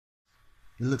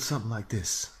it looked something like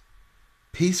this.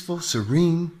 Peaceful,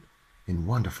 serene, and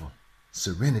wonderful.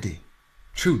 Serenity.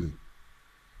 Truly.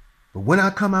 But when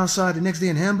I come outside the next day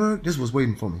in Hamburg, this was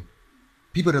waiting for me.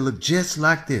 People that look just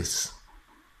like this.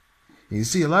 And you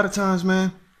see, a lot of times,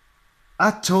 man,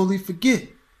 I totally forget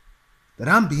that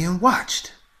I'm being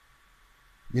watched.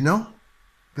 You know?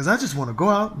 Because I just want to go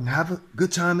out and have a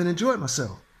good time and enjoy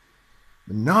myself.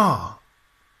 But nah,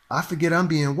 I forget I'm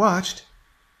being watched.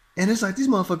 And it's like these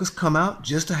motherfuckers come out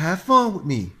just to have fun with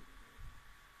me.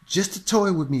 Just to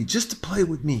toy with me. Just to play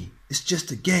with me. It's just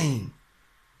a game.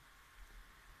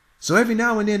 So every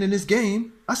now and then in this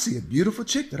game, I see a beautiful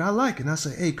chick that I like. And I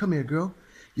say, hey, come here, girl.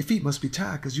 Your feet must be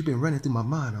tired because you've been running through my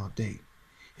mind all day.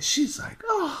 And she's like,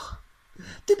 oh,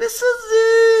 the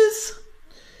business.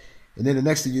 And then the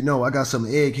next thing you know, I got some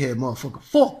egghead motherfucker.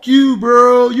 Fuck you,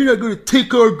 bro. You're not going to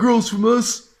take our girls from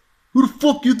us. Who the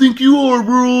fuck you think you are,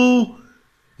 bro?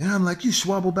 And I'm like, you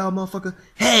swabble-bow motherfucker.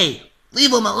 Hey,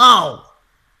 leave him alone.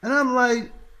 And I'm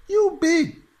like, you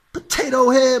big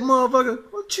potato head motherfucker.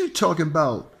 What you talking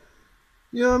about?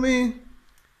 You know what I mean?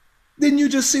 Didn't you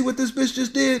just see what this bitch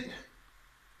just did?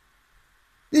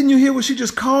 Didn't you hear what she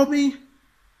just called me?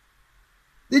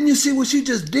 Didn't you see what she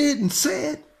just did and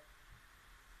said?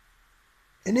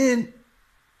 And then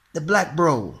the black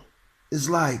bro is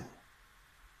like,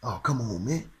 oh, come on,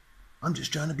 man. I'm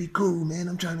just trying to be cool, man.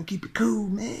 I'm trying to keep it cool,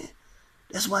 man.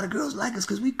 That's why the girls like us,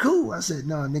 because we cool. I said,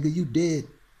 nah, nigga, you dead.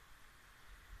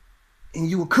 And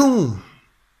you a coon.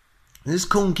 And this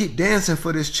coon keep dancing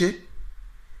for this chick.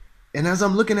 And as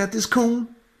I'm looking at this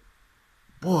coon,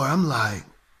 boy, I'm like,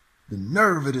 the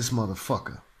nerve of this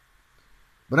motherfucker.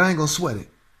 But I ain't gonna sweat it.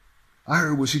 I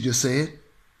heard what she just said.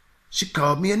 She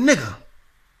called me a nigga.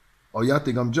 Oh, y'all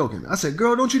think I'm joking. I said,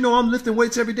 girl, don't you know I'm lifting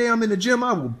weights every day? I'm in the gym.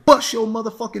 I will bust your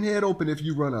motherfucking head open if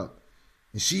you run up.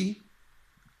 And she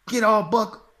get all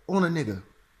buck on a nigga.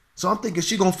 So I'm thinking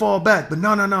she gonna fall back. But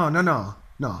no.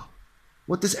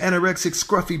 What this anorexic,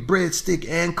 scruffy breadstick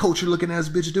and culture looking ass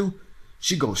bitch do?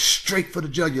 She goes straight for the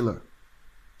jugular.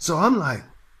 So I'm like,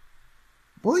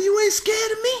 boy, you ain't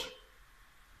scared of me?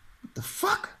 What the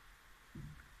fuck?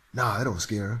 Nah, I don't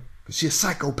scare her. Because she a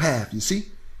psychopath, you see?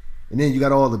 And then you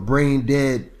got all the brain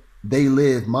dead, they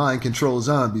live, mind control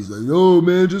zombies. Like, yo,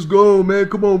 man, just go, man.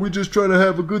 Come on, we just trying to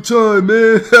have a good time,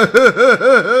 man.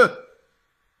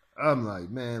 I'm like,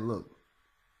 man, look.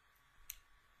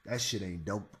 That shit ain't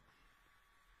dope.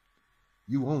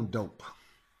 You own dope.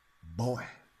 Boy.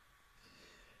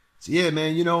 So yeah,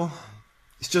 man, you know,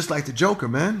 it's just like the Joker,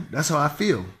 man. That's how I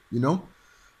feel, you know.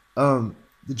 The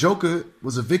Joker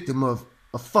was a victim of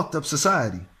a fucked up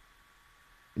society.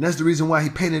 And that's the reason why he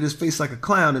painted his face like a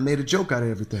clown and made a joke out of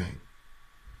everything.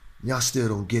 Y'all still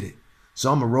don't get it. So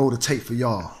I'm going to roll the tape for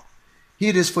y'all.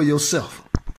 Hear this for yourself.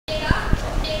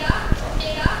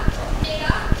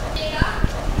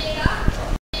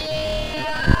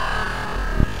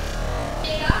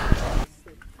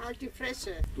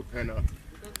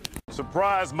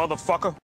 Surprise, motherfucker.